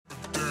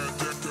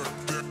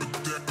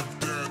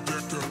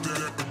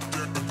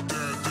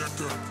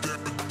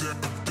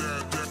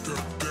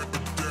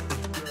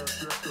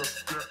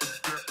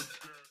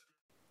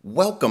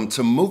Welcome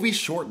to Movie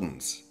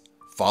Shortens.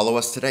 Follow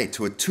us today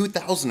to a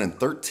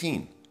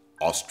 2013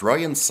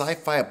 Australian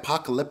sci-fi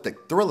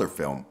apocalyptic thriller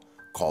film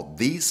called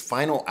These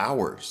Final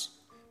Hours.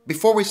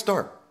 Before we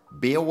start,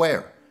 be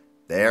aware,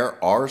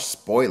 there are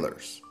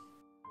spoilers.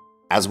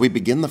 As we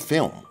begin the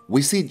film,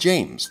 we see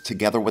James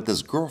together with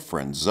his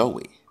girlfriend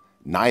Zoe.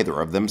 Neither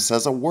of them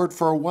says a word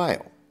for a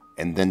while,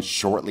 and then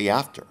shortly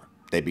after,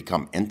 they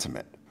become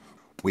intimate.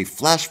 We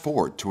flash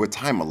forward to a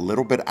time a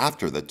little bit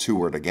after the two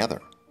were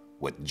together,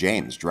 with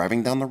James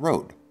driving down the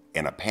road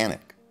in a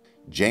panic.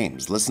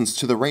 James listens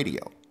to the radio,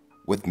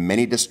 with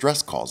many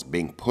distress calls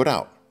being put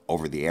out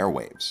over the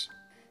airwaves.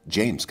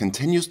 James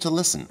continues to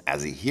listen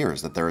as he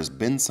hears that there has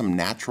been some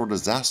natural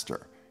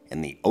disaster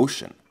in the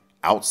ocean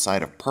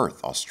outside of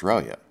Perth,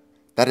 Australia,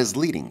 that is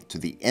leading to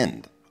the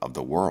end of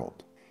the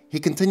world. He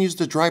continues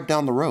to drive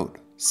down the road,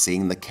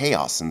 seeing the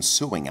chaos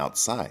ensuing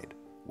outside,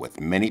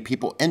 with many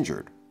people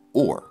injured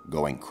or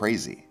going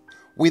crazy.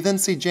 We then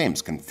see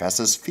James confess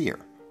his fear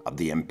of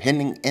the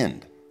impending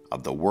end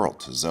of the world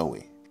to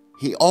Zoe.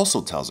 He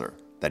also tells her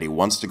that he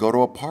wants to go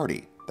to a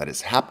party that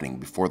is happening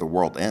before the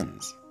world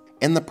ends.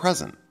 In the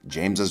present,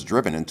 James is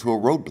driven into a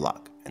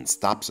roadblock and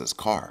stops his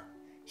car.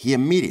 He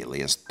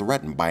immediately is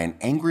threatened by an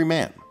angry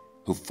man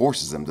who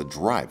forces him to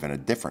drive in a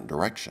different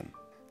direction.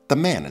 The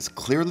man is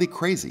clearly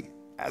crazy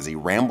as he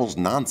rambles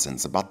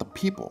nonsense about the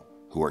people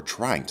who are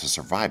trying to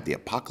survive the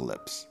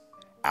apocalypse.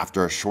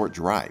 After a short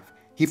drive,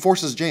 he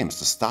forces James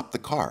to stop the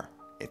car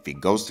if he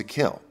goes to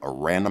kill a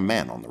random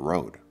man on the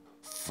road.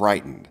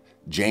 Frightened,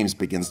 James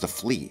begins to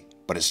flee,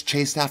 but is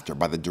chased after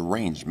by the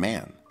deranged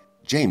man.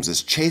 James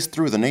is chased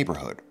through the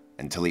neighborhood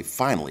until he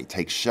finally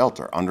takes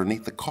shelter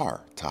underneath the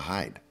car to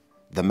hide.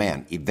 The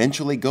man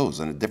eventually goes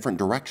in a different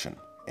direction,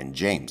 and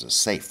James is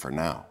safe for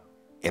now.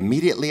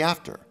 Immediately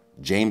after,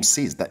 James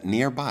sees that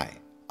nearby,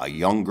 a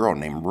young girl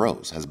named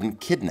Rose has been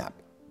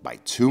kidnapped by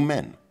two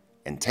men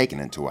and taken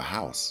into a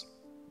house.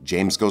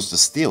 James goes to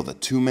steal the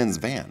two men's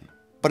van,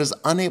 but is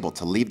unable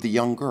to leave the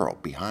young girl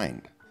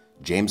behind.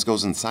 James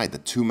goes inside the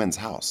two men's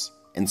house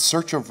in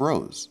search of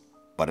Rose,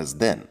 but is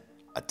then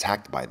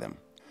attacked by them.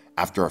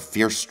 After a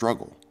fierce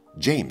struggle,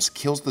 James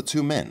kills the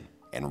two men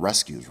and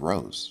rescues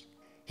Rose.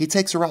 He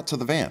takes her out to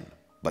the van,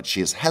 but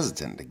she is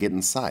hesitant to get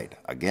inside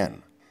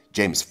again.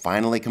 James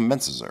finally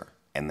convinces her,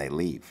 and they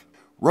leave.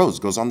 Rose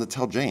goes on to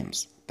tell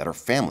James that her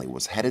family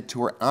was headed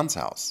to her aunt's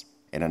house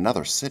in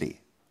another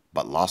city,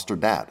 but lost her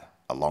dad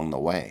along the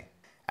way.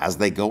 As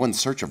they go in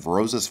search of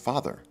Rose's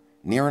father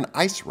near an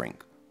ice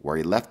rink where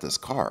he left his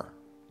car,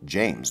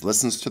 James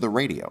listens to the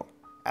radio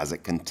as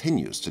it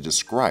continues to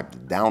describe the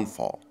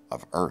downfall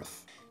of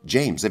Earth.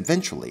 James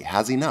eventually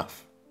has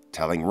enough,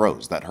 telling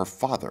Rose that her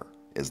father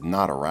is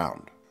not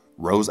around.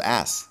 Rose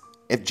asks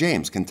if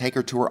James can take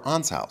her to her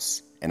aunt's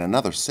house in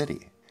another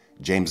city.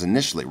 James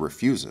initially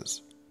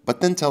refuses, but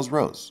then tells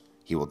Rose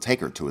he will take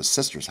her to his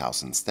sister's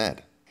house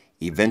instead.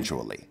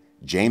 Eventually,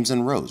 James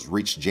and Rose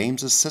reach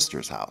James's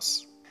sister's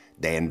house.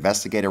 They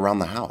investigate around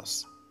the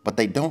house, but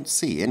they don't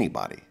see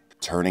anybody.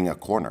 Turning a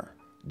corner,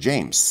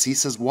 James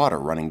sees water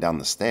running down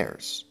the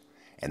stairs,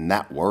 and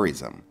that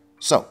worries him.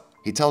 So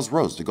he tells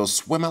Rose to go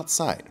swim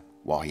outside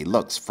while he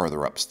looks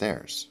further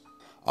upstairs.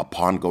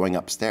 Upon going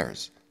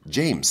upstairs,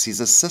 James sees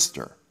his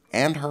sister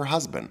and her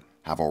husband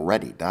have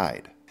already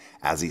died.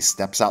 As he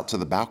steps out to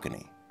the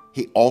balcony,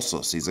 he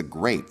also sees a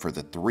grave for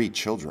the three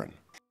children.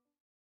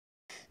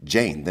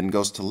 Jane then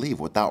goes to leave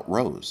without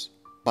Rose,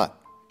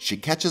 but she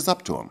catches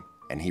up to him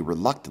and he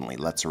reluctantly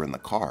lets her in the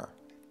car,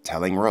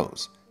 telling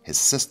Rose his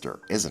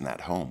sister isn't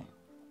at home.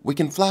 We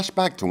can flash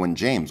back to when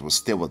James was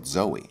still with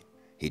Zoe.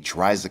 He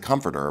tries to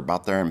comfort her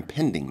about their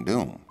impending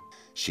doom.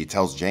 She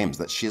tells James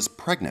that she is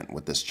pregnant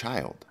with this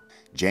child.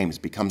 James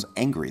becomes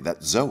angry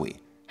that Zoe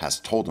has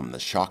told him the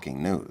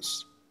shocking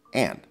news,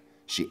 and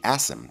she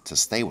asks him to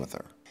stay with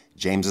her.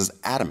 James is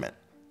adamant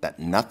that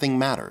nothing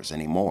matters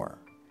anymore,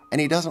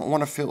 and he doesn't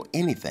want to feel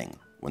anything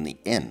when the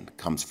end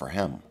comes for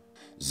him.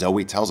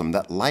 Zoe tells him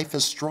that life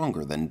is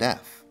stronger than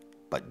death,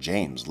 but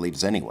James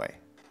leaves anyway.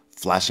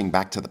 Flashing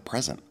back to the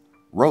present,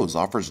 Rose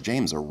offers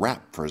James a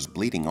wrap for his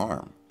bleeding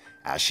arm.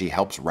 As she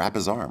helps wrap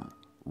his arm,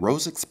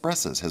 Rose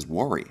expresses his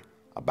worry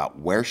about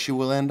where she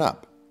will end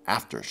up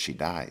after she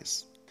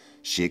dies.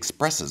 She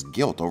expresses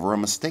guilt over a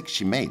mistake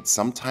she made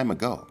some time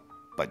ago,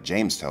 but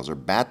James tells her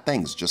bad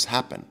things just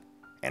happen,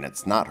 and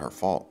it's not her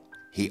fault.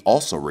 He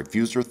also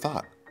refused her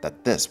thought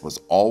that this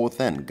was all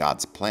within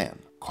God's plan,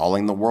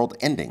 calling the world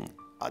ending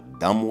a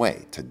dumb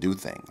way to do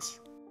things.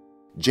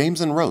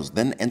 James and Rose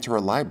then enter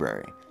a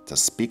library to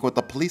speak with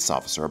a police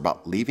officer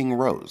about leaving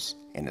Rose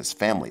in his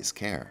family's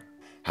care.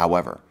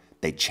 However,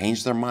 they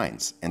change their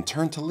minds and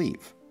turn to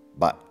leave,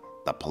 but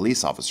the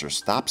police officer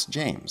stops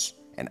James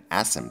and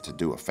asks him to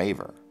do a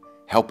favor,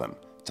 help him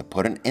to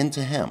put an end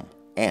to him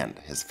and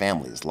his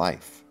family's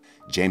life.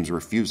 James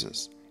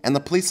refuses, and the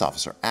police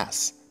officer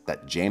asks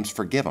that James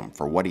forgive him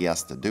for what he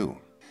has to do.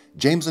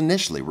 James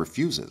initially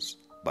refuses,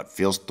 but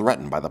feels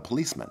threatened by the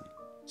policeman,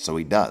 so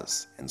he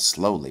does and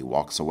slowly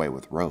walks away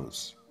with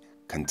Rose.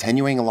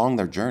 Continuing along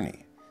their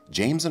journey,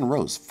 James and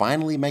Rose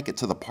finally make it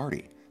to the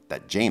party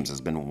that James has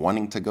been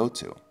wanting to go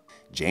to.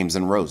 James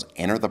and Rose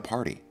enter the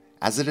party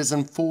as it is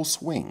in full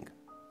swing,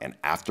 and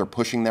after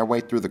pushing their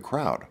way through the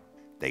crowd,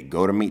 they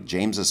go to meet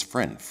James's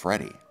friend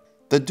Freddie.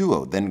 The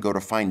duo then go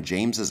to find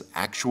James's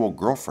actual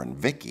girlfriend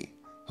Vicky,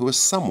 who is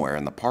somewhere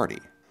in the party.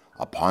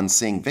 Upon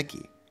seeing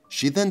Vicky,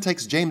 she then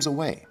takes James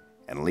away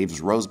and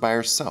leaves Rose by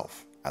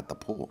herself at the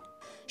pool.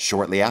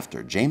 Shortly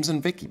after, James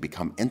and Vicky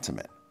become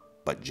intimate,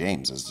 but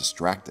James is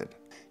distracted.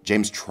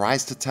 James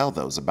tries to tell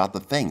those about the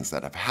things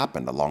that have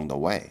happened along the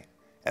way,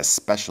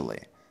 especially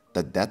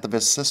the death of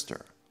his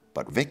sister,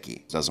 but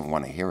Vicky doesn't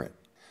want to hear it.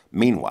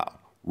 Meanwhile,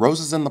 Rose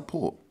is in the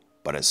pool,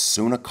 but is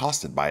soon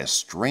accosted by a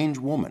strange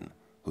woman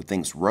who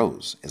thinks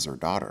Rose is her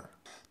daughter.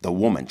 The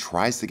woman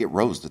tries to get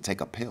Rose to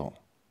take a pill,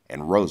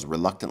 and Rose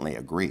reluctantly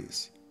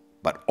agrees,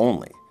 but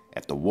only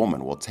if the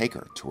woman will take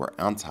her to her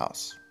aunt's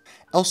house.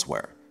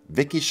 Elsewhere,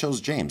 Vicky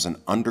shows James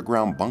an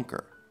underground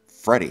bunker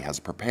Freddie has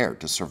prepared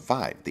to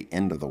survive the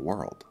end of the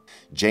world.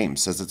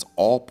 James says it's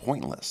all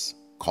pointless,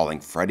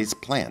 calling Freddie's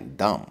plan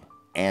dumb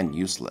and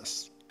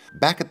useless.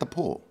 Back at the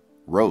pool,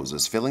 Rose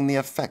is feeling the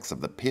effects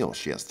of the pill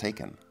she has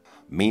taken.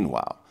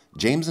 Meanwhile,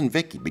 James and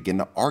Vicky begin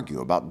to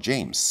argue about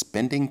James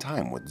spending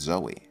time with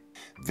Zoe.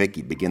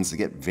 Vicky begins to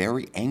get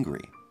very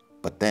angry,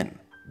 but then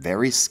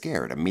very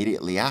scared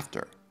immediately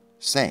after,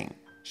 saying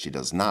she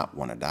does not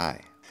want to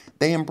die.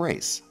 They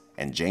embrace,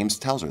 and James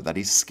tells her that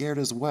he's scared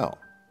as well,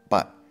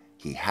 but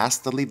he has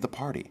to leave the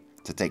party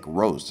to take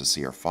Rose to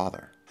see her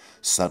father.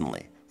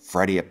 Suddenly,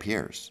 Freddie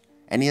appears,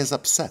 and he is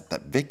upset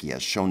that Vicky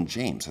has shown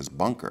James his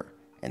bunker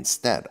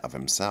instead of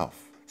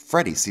himself.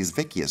 Freddie sees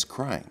Vicky is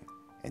crying,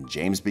 and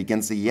James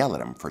begins to yell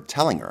at him for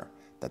telling her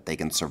that they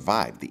can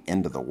survive the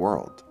end of the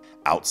world.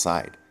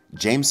 Outside,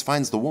 James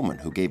finds the woman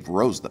who gave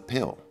Rose the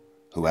pill,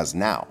 who has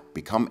now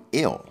become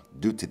ill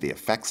due to the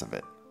effects of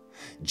it.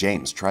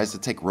 James tries to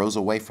take Rose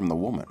away from the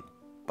woman,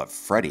 but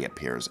Freddie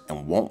appears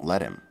and won't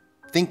let him,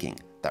 thinking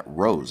that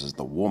Rose is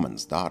the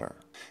woman's daughter.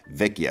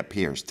 Vicky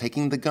appears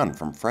taking the gun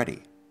from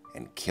Freddie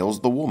and kills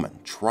the woman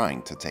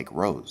trying to take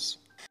Rose.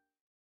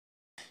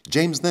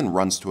 James then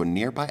runs to a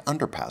nearby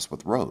underpass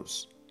with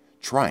Rose,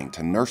 trying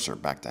to nurse her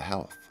back to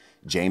health.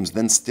 James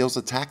then steals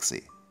a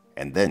taxi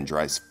and then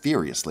drives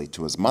furiously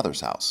to his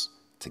mother's house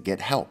to get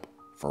help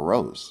for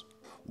Rose.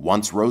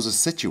 Once Rose is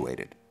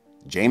situated,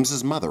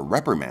 James's mother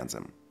reprimands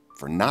him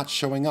for not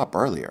showing up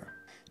earlier.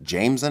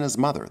 James and his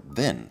mother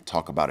then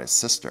talk about his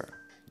sister.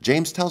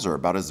 James tells her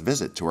about his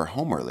visit to her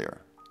home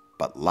earlier,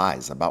 but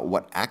lies about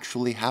what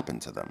actually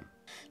happened to them.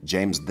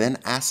 James then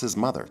asks his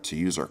mother to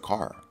use her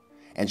car,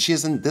 and she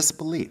is in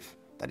disbelief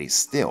that he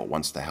still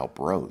wants to help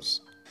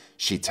Rose.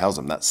 She tells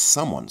him that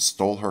someone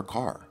stole her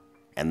car,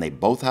 and they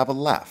both have a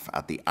laugh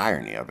at the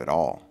irony of it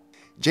all.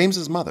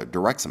 James's mother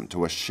directs him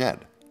to a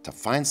shed to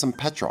find some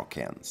petrol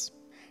cans,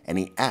 and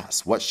he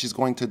asks what she's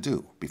going to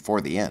do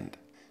before the end.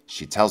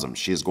 She tells him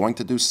she is going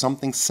to do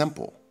something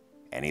simple,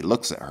 and he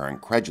looks at her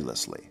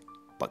incredulously,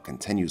 but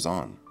continues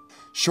on.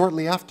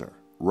 Shortly after,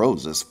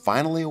 Rose is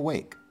finally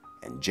awake,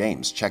 and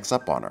James checks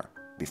up on her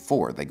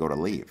before they go to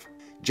leave.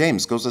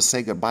 James goes to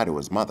say goodbye to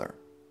his mother,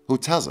 who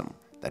tells him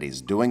that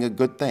he's doing a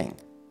good thing,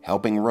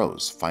 helping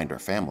Rose find her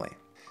family.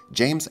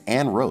 James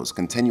and Rose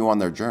continue on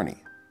their journey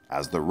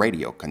as the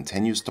radio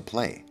continues to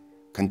play,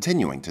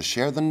 continuing to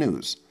share the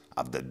news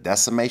of the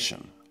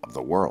decimation of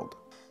the world.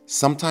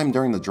 Sometime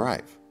during the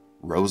drive,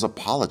 Rose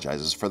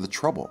apologizes for the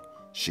trouble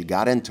she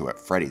got into at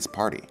Freddie's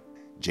party.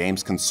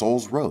 James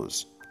consoles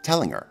Rose,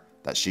 telling her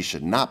that she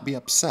should not be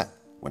upset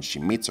when she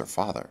meets her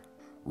father.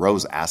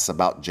 Rose asks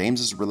about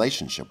James's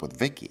relationship with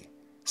Vicky,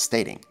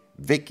 stating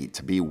Vicky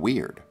to be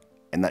weird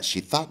and that she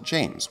thought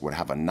James would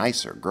have a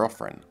nicer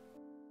girlfriend.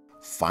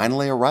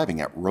 Finally arriving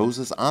at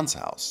Rose's aunt's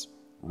house,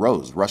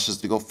 Rose rushes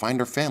to go find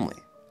her family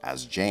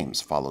as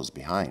James follows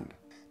behind.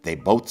 They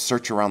both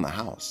search around the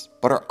house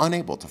but are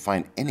unable to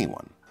find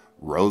anyone.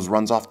 Rose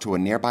runs off to a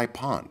nearby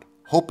pond,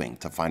 hoping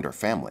to find her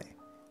family,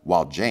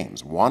 while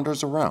James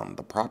wanders around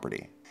the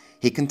property.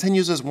 He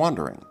continues his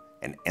wandering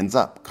and ends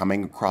up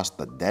coming across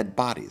the dead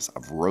bodies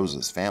of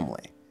Rose's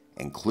family,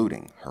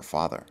 including her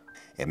father.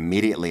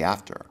 Immediately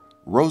after,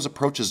 Rose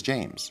approaches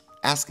James,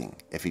 asking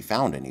if he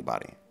found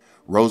anybody.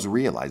 Rose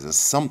realizes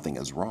something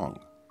is wrong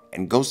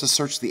and goes to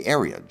search the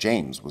area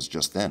James was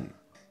just in.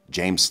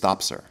 James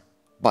stops her,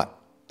 but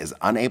is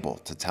unable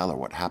to tell her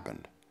what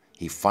happened.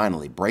 He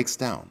finally breaks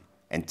down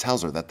and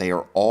tells her that they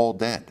are all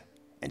dead,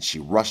 and she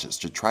rushes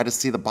to try to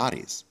see the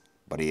bodies,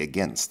 but he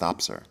again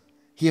stops her.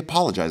 He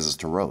apologizes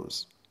to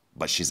Rose,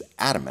 but she's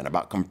adamant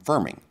about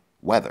confirming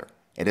whether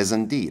it is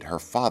indeed her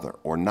father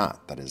or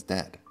not that is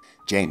dead.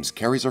 James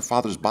carries her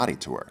father's body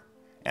to her,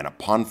 and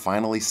upon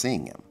finally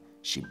seeing him,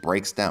 she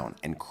breaks down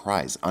and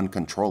cries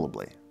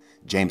uncontrollably.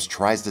 James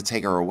tries to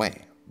take her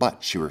away,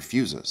 but she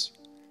refuses,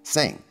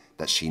 saying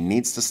that she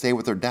needs to stay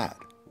with her dad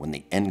when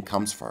the end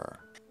comes for her.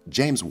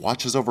 James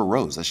watches over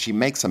Rose as she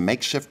makes a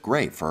makeshift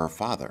grave for her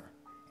father,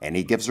 and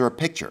he gives her a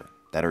picture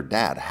that her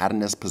dad had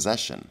in his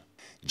possession.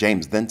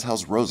 James then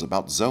tells Rose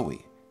about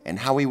Zoe and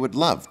how he would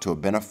love to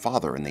have been a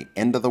father in the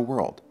end of the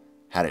world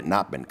had it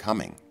not been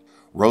coming.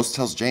 Rose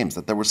tells James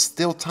that there was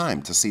still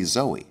time to see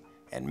Zoe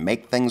and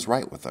make things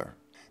right with her.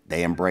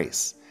 They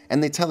embrace,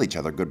 and they tell each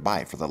other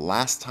goodbye for the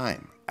last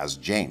time as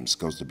James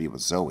goes to be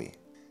with Zoe.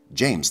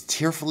 James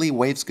tearfully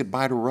waves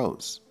goodbye to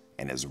Rose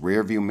in his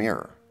rearview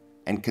mirror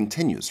and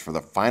continues for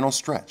the final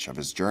stretch of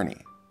his journey,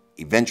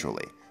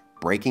 eventually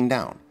breaking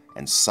down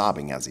and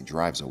sobbing as he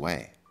drives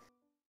away.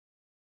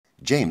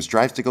 James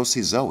drives to go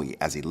see Zoe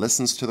as he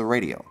listens to the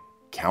radio,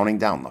 counting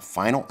down the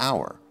final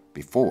hour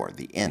before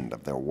the end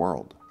of their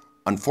world.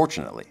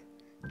 Unfortunately,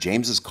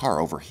 James's car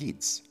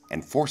overheats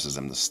and forces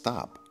him to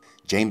stop.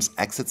 James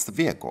exits the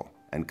vehicle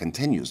and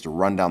continues to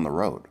run down the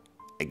road,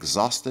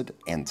 exhausted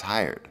and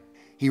tired.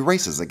 He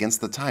races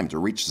against the time to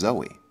reach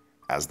Zoe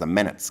as the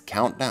minutes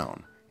count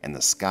down and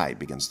the sky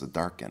begins to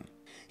darken.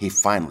 He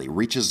finally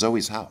reaches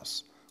Zoe's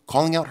house,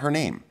 calling out her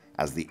name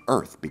as the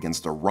earth begins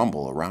to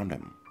rumble around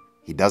him.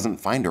 He doesn't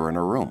find her in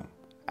her room.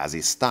 As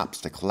he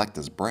stops to collect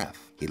his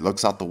breath, he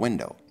looks out the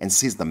window and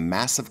sees the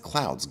massive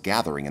clouds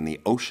gathering in the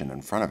ocean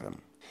in front of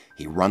him.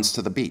 He runs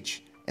to the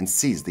beach and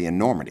sees the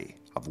enormity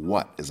of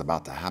what is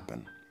about to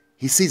happen.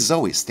 He sees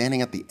Zoe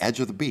standing at the edge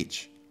of the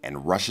beach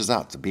and rushes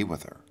out to be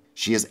with her.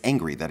 She is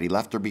angry that he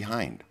left her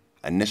behind,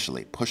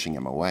 initially pushing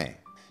him away.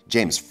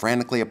 James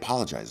frantically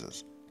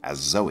apologizes as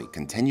Zoe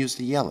continues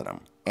to yell at him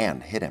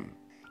and hit him.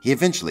 He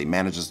eventually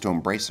manages to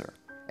embrace her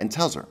and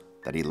tells her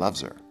that he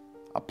loves her,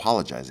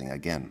 apologizing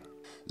again.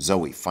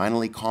 Zoe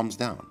finally calms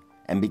down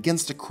and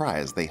begins to cry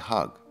as they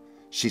hug.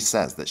 She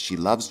says that she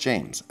loves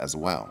James as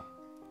well.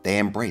 They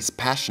embrace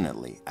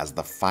passionately as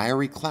the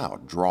fiery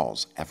cloud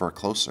draws ever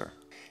closer.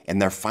 In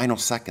their final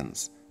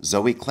seconds,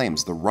 Zoe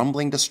claims the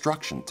rumbling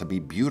destruction to be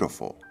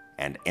beautiful,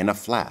 and in a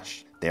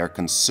flash, they are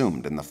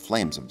consumed in the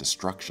flames of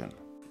destruction.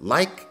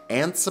 Like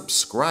and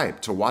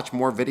subscribe to watch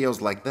more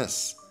videos like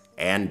this.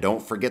 And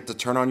don't forget to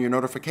turn on your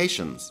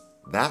notifications.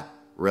 That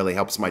really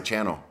helps my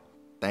channel.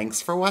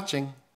 Thanks for watching.